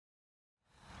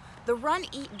The Run,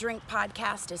 Eat, Drink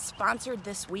podcast is sponsored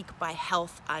this week by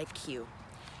Health IQ.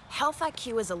 Health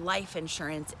IQ is a life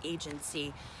insurance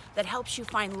agency that helps you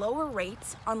find lower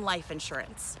rates on life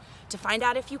insurance. To find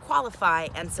out if you qualify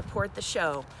and support the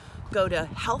show, go to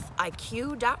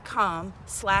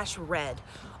healthiq.com/red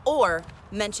or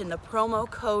mention the promo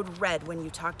code RED when you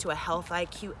talk to a Health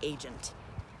IQ agent.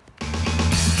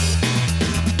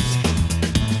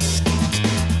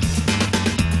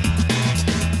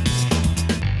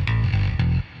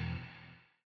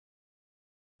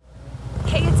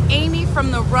 Hey, it's Amy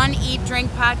from the Run, Eat, Drink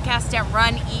podcast at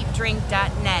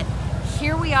runeatdrink.net.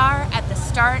 Here we are at the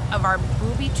start of our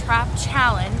booby trap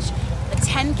challenge. The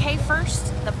 10K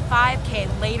first, the 5K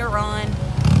later on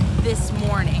this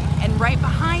morning. And right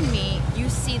behind me, you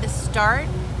see the start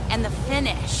and the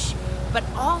finish. But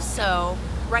also,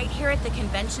 right here at the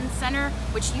convention center,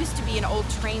 which used to be an old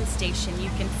train station, you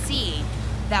can see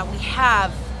that we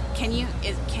have, can you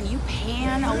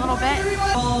pan a little bit?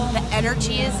 The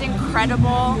energy is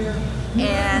incredible,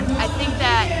 and I think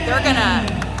that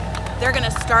they're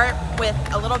gonna start with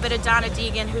a little bit of Donna,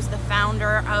 who's the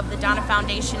founder of the Donna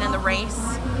Foundation and the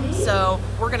race. So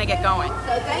we're gonna get going.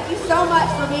 So thank you so much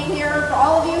for being here. For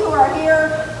all of you who are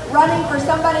here running for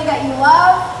somebody that you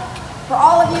love, for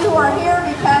all of you who are here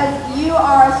because you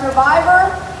are a survivor,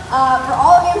 for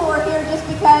all of you who are here just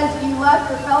because you love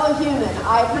your fellow human,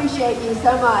 I appreciate you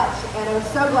so much, and I'm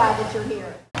so glad that you're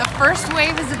here. The first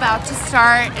wave is about to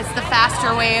start. It's the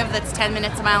faster wave that's 10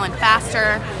 minutes a mile and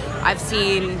faster. I've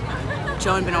seen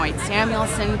Joan Benoit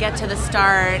Samuelson get to the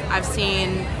start. I've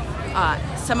seen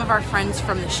some of our friends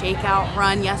from the Shakeout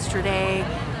run yesterday,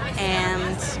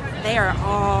 and they are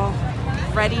all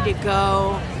ready to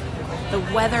go. The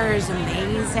weather is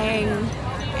amazing,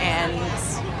 and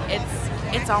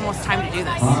it's almost time to do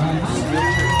this.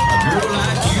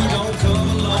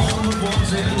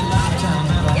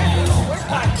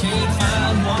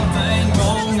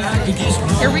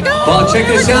 Here we go. Well, check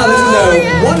this out. This is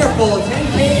a wonderful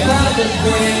 10K crowd this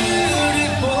morning.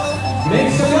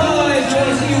 Make some noise. I want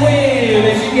to see you wave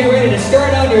as you get ready to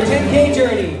start on your 10K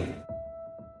journey.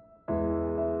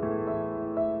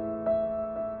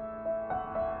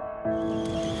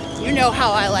 You know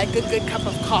how I like a good cup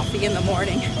of coffee in the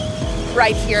morning.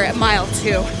 Right here at mile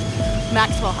 2,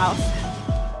 Maxwell House.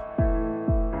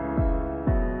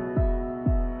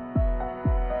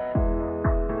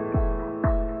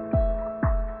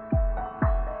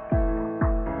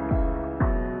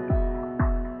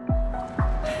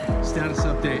 Status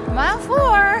update. Mile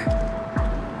 4.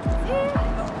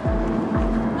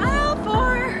 Mile 4.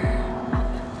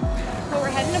 Well, we're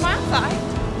heading to mile 5.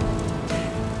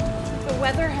 The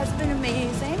weather has been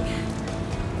amazing.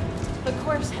 The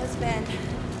course has been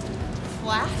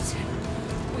flat.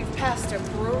 We've passed a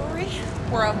brewery.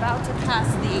 We're about to pass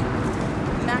the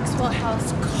Maxwell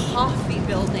House coffee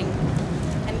building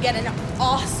and get an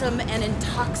awesome and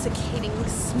intoxicating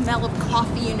smell of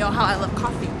coffee. You know how I love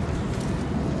coffee.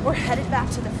 We're headed back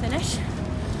to the finish,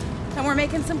 and we're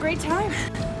making some great time.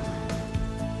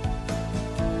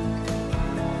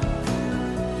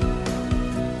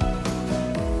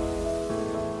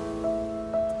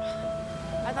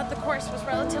 I thought the course was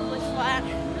relatively flat,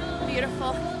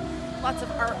 beautiful, lots of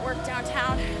artwork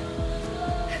downtown,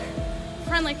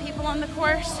 friendly people on the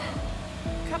course,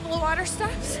 a couple of water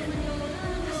stops.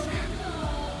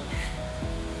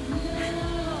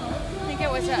 I think it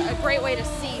was a great way to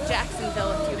see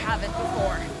Jacksonville if you haven't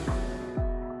before.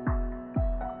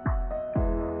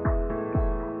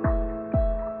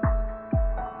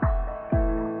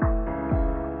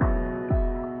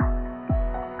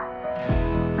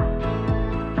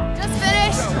 Just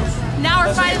finished. Now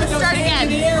we're fighting to start again.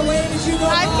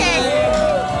 5K.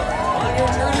 On your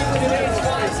journey for today's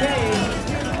 5K.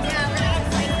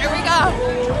 Here we go.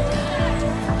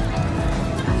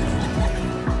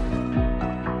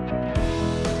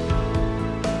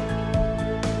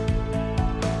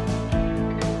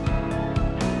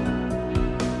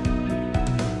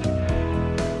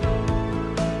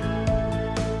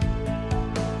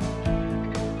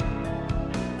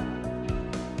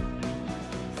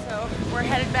 We're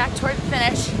headed back toward the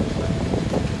finish.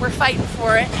 We're fighting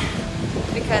for it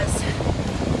because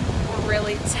we're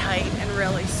really tight and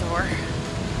really sore.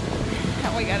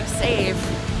 And we gotta save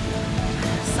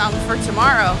some for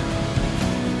tomorrow.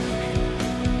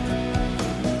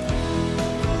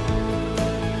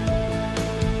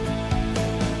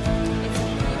 It's a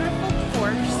beautiful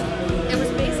course. It was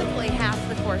basically half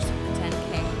the course of the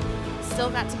 10K.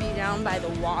 Still got to be down by the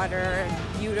water and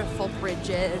beautiful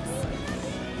bridges.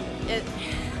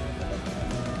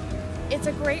 It's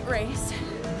a great race.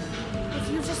 If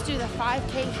you just do the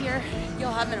 5K here,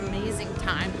 you'll have an amazing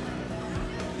time.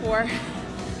 Or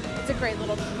it's a great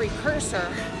little precursor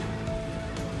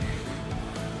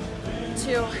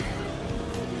to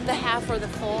the half or the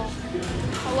full.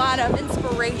 A lot of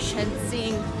inspiration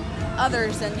seeing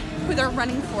others and who they're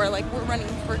running for, like we're running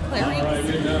for Clarice.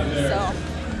 So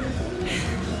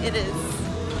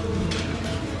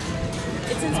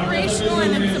it's inspirational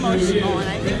and it's emotional, and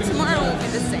I think tomorrow will be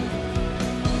the same.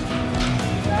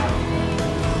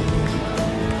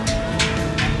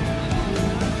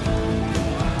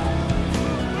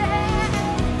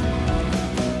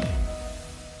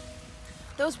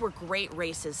 Those were great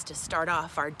races to start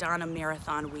off our Donna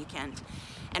Marathon weekend.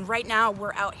 And right now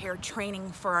we're out here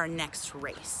training for our next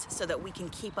race so that we can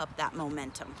keep up that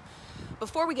momentum.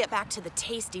 Before we get back to the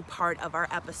tasty part of our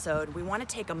episode, we want to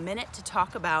take a minute to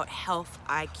talk about Health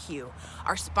IQ,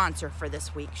 our sponsor for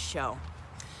this week's show.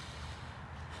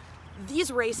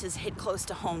 These races hit close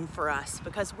to home for us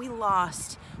because we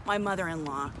lost my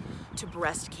mother-in-law to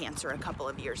breast cancer a couple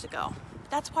of years ago.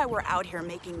 That's why we're out here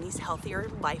making these healthier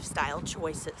lifestyle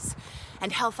choices.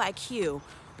 And Health IQ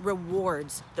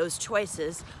rewards those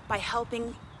choices by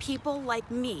helping people like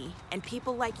me and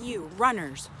people like you,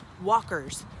 runners,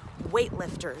 walkers,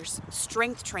 weightlifters,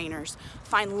 strength trainers,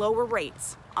 find lower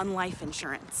rates on life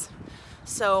insurance.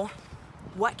 So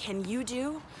what can you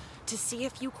do to see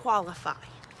if you qualify?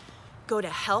 Go to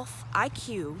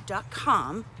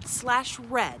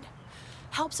healthiq.com/red.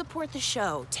 Help support the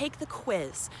show, take the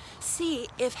quiz, see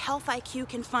if Health IQ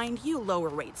can find you lower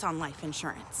rates on life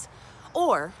insurance.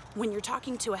 Or when you're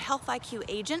talking to a Health IQ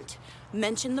agent,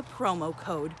 mention the promo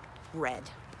code RED.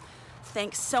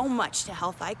 Thanks so much to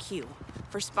Health IQ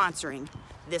for sponsoring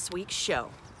this week's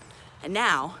show. And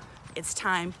now it's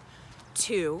time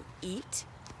to eat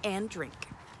and drink.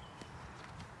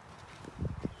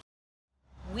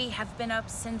 We have been up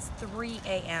since 3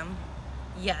 a.m.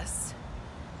 Yes,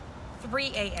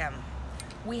 3 a.m.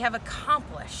 We have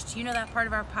accomplished, you know that part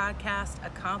of our podcast,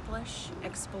 accomplish,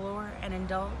 explore, and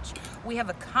indulge? We have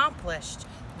accomplished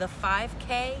the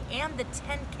 5K and the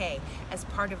 10K as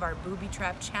part of our Booby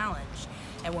Trap Challenge.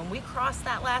 And when we crossed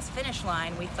that last finish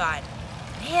line, we thought,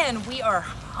 man, we are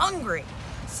hungry.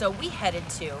 So we headed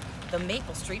to the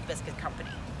Maple Street Biscuit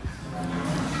Company.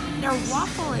 Their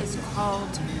waffle is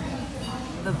called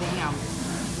the BAM.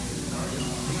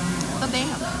 The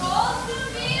BAM.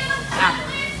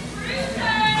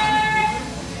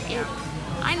 Yeah.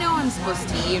 I know I'm supposed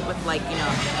to eat with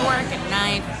fork and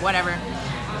knife, whatever.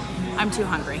 I'm too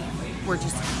hungry. We're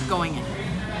just going in.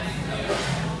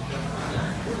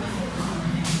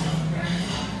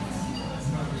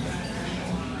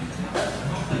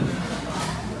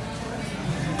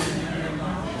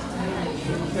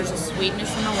 There's a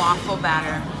sweetness in the waffle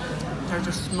batter. There's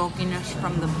a smokiness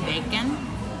from the bacon.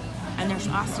 And there's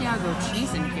Asiago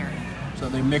cheese in here. So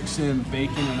they mix in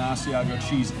bacon and Asiago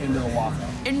cheese into the waffle.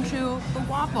 Into the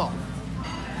waffle.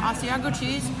 Asiago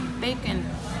cheese, bacon,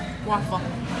 waffle.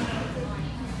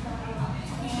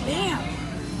 Bam!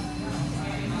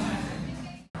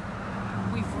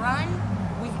 We've run,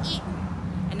 we've eaten,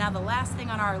 and now the last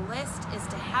thing on our list is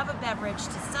to have a beverage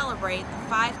to celebrate the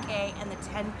 5K and the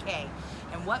 10K.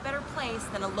 And what better place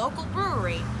than a local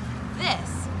brewery?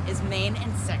 This is Main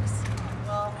and Six.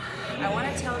 Well, I want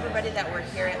to tell everybody that we're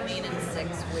here at Main and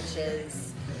Six, which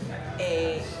is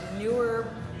a newer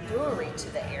brewery to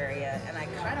the area, and I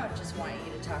kind of just want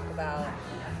you to talk about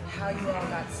how you all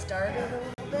got started a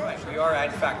little bit. Right, we are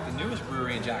in fact the newest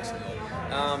brewery in Jacksonville.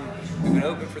 We've been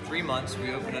open for 3 months.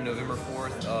 We opened on November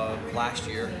 4th of last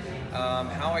year.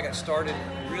 How I got started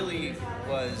really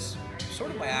was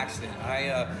sort of by accident.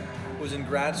 I was in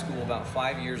grad school about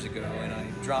 5 years ago, and I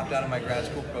dropped out of my grad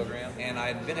school program, and I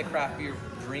had been a craft beer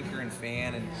drinker and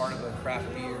fan and part of a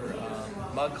craft beer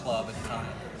mug club at the time.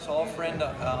 Saw a friend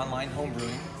online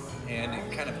homebrewing, and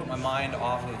it kind of put my mind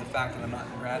off of the fact that I'm not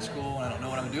in grad school and I don't know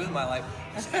what I'm doing with my life.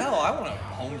 I said, hell, I want to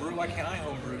homebrew. Why can't I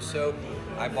homebrew? So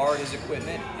I borrowed his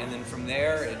equipment, and then from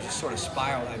there it just sort of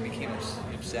spiraled. I became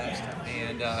obsessed,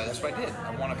 and that's what I did.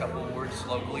 I won a couple awards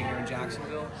locally here in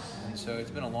Jacksonville, and so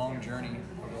it's been a long journey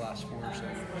over the last 4 or so.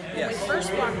 When we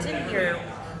first walked in here,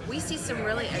 we see some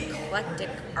really eclectic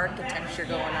architecture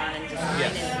going on and design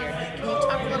in here. Can you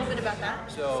talk a little bit about that?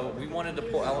 So we wanted to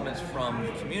pull elements from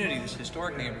the community, this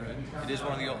historic neighborhood. It is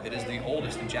the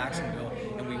oldest in Jacksonville,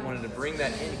 and we wanted to bring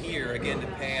that in here again to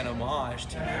pay an homage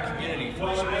to the community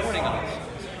for supporting us.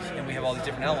 And we have all these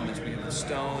different elements. We have the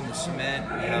stone, the cement,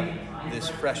 we have this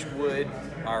fresh wood,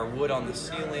 our wood on the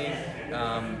ceiling.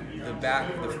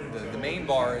 The main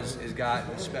bar is got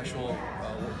a special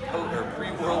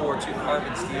pre-World War II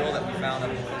carbon steel that we found at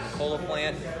the Coca-Cola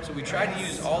plant. So we tried to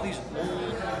use all these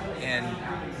old and,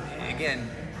 again,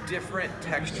 different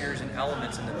textures and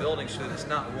elements in the building so that it's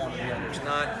not one or the other. It's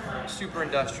not super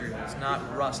industrial, it's not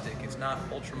rustic, it's not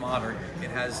ultra modern. It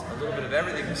has a little bit of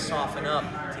everything to soften up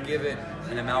to give it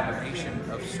an amalgamation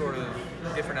of sort of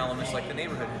different elements like the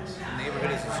neighborhood is. The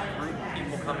neighborhood is this group of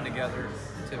people coming together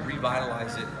to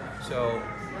revitalize it. So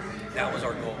that was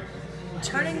our goal.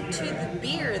 Turning to the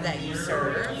beer that you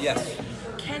serve. Yes.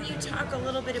 Can you talk a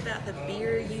little bit about the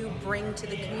beer you bring to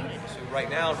the community? So right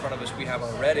now in front of us we have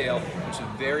our red ale, which is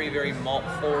a very, very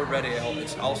malt-forward red ale.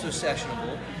 It's also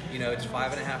sessionable. You know, it's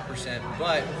 5.5%,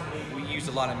 but we used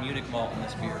a lot of Munich malt in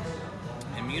this beer.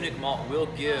 And Munich malt will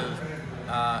give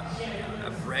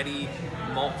a bready,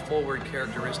 malt-forward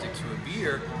characteristic to a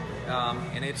beer.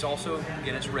 And it's also,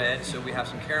 again, it's red, so we have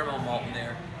some caramel malt in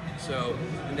there. So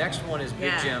the next one is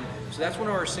Big Jim. So that's one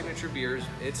of our signature beers.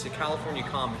 It's a California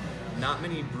Common. Not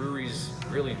many breweries,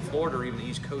 really in Florida or even the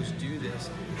East Coast, do this.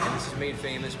 And this is made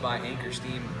famous by Anchor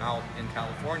Steam out in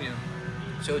California.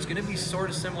 So it's going to be sort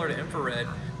of similar to Infrared,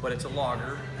 but it's a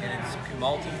lager, and it's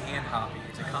malty and hoppy.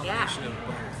 It's a combination of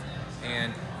both.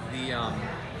 And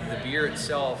the beer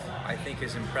itself, I think,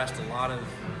 has impressed a lot of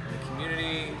the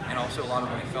community and also a lot of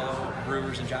my fellow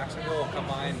brewers in Jacksonville have come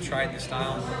by and tried the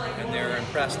style, and they're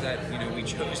impressed that, you know, we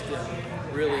chose to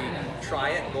really try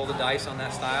it, roll the dice on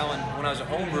that style. And when I was a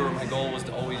home brewer, my goal was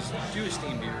to always do a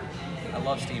steam beer. I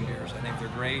love steam beers. I think they're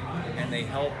great, and they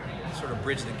help sort of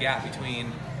bridge the gap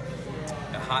between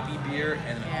a hoppy beer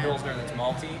and a Pilsner that's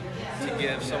malty to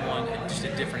give someone just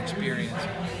a different experience.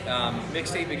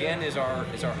 Mixtape, again, is our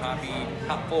hoppy,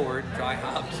 hop-forward, dry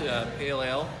hopped pale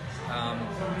ale.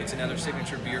 It's another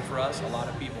signature beer for us. A lot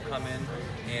of people come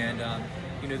in, and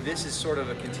you know, this is sort of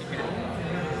a continued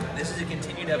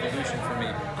evolution for me.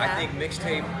 I think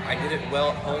Mixtape, I did it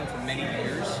well at home for many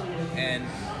years, and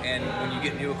when you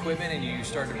get new equipment and you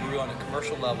start to brew on a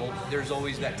commercial level, there's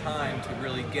always that time to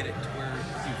really get it to where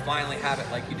you finally have it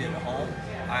like you did at home.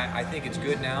 I think it's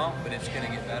good now, but it's going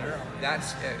to get better.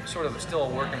 That's sort of still a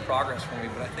work in progress for me,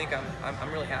 but I think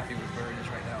I'm really happy with where it is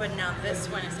right now. But now this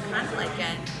one is kind of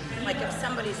like if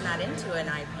somebody's not into an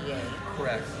IPA.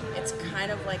 Correct. It's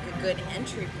kind of like a good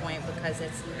entry point because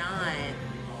it's not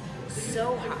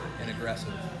so hot And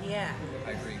aggressive. Yeah.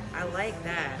 I agree. I like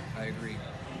that. I agree.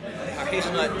 Our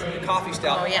hazelnut coffee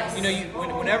stout. Oh, yes. You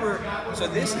know, so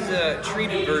this is a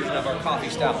treated version of our coffee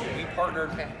stout. We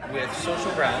partnered with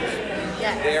Social Grounds.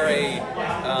 Yes. They're a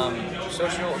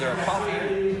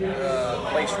coffee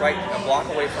place right a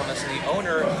block away from us, and the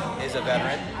owner is a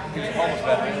veteran. He was a homeless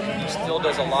veteran. He still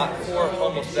does a lot for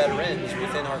homeless veterans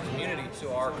within our community.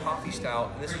 So our coffee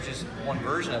stout, and this is just one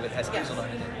version of it, has hazelnut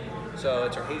in it. So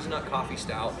it's our hazelnut coffee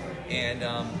stout, and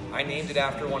I named it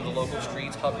after one of the local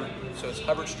streets, Hubbard. So it's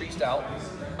Hubbard Street Stout,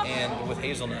 and with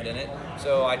hazelnut in it.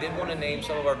 So I did want to name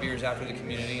some of our beers after the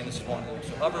community, and this is one of them.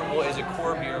 So Hubbard is a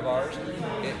core beer of ours.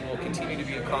 It will continue to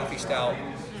be a coffee stout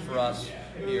for us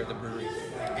here at the brewery.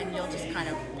 And you'll just kind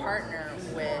of partner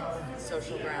with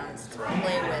Social Grounds to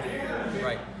play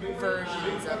with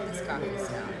versions of this coffee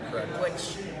stout. Correct.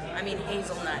 Which, I mean,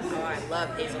 hazelnut. Oh, I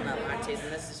love hazelnut lattes,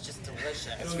 and this is just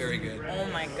delicious. It's very good. Oh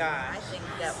my God. I think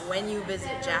that when you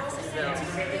visit Jacksonville,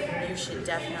 you should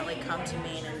definitely come to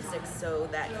Main and 6 so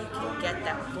that you can get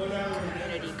that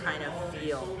community kind of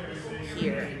feel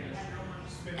here.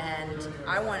 And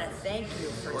I want to thank you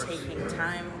for taking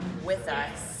time with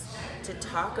us to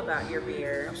talk about your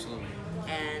beer. Absolutely.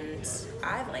 And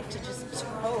I'd like to just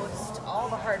toast all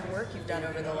the hard work you've done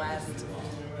over the last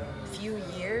few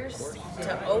years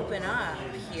to open up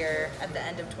here at the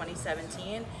end of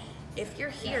 2017. If you're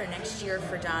here next year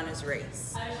for Donna's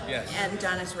race, and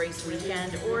Donna's race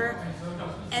weekend, or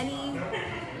anything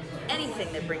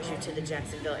that brings you to the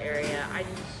Jacksonville area,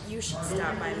 you should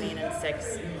stop by Main and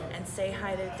 6 and say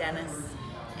hi to Dennis.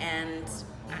 And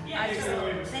I just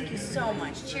thank you so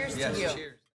much. Cheers to you.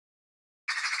 Cheers.